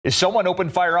Someone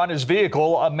opened fire on his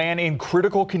vehicle, a man in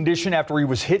critical condition after he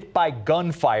was hit by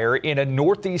gunfire in a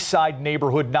northeast side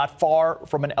neighborhood not far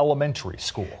from an elementary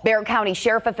school. Bexar County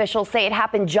Sheriff officials say it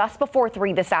happened just before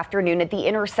 3 this afternoon at the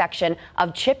intersection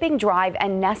of Chipping Drive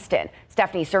and Neston.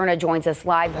 Stephanie Cerna joins us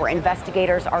live where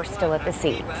investigators are still at the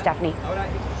scene. Stephanie.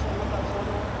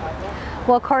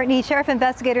 Well, Courtney, sheriff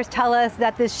investigators tell us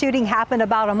that this shooting happened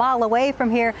about a mile away from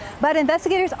here, but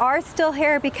investigators are still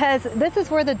here because this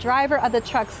is where the driver of the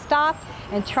truck stopped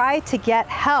and tried to get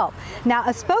help. Now,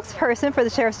 a spokesperson for the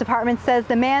sheriff's department says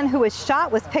the man who was shot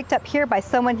was picked up here by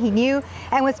someone he knew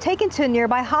and was taken to a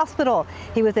nearby hospital.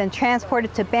 He was then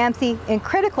transported to BAMC in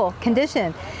critical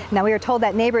condition. Now, we are told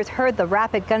that neighbors heard the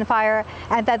rapid gunfire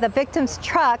and that the victim's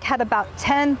truck had about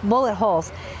 10 bullet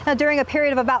holes. Now, during a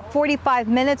period of about 45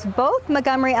 minutes, both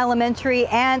Montgomery Elementary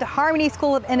and Harmony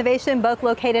School of Innovation, both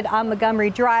located on Montgomery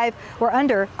Drive, were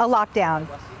under a lockdown.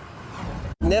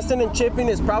 Neston and Chipping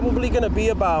is probably going to be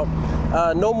about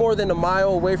no more than a mile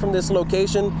away from this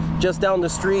location, just down the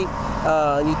street.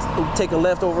 You take a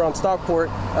left over on Stockport.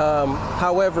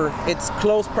 However, it's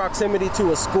close proximity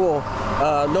to a school,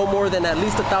 no more than at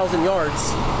least 1,000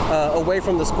 yards away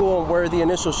from the school where the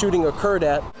initial shooting occurred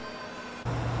at.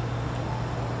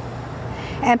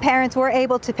 And parents were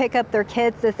able to pick up their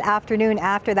kids this afternoon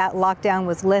after that lockdown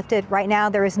was lifted. Right now,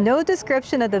 there is no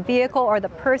description of the vehicle or the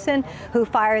person who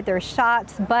fired their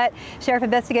shots, but sheriff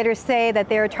investigators say that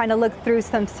they are trying to look through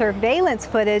some surveillance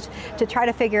footage to try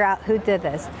to figure out who did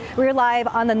this. We're live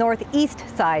on the northeast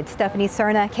side. Stephanie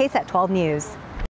Cerna, KSAT 12 News.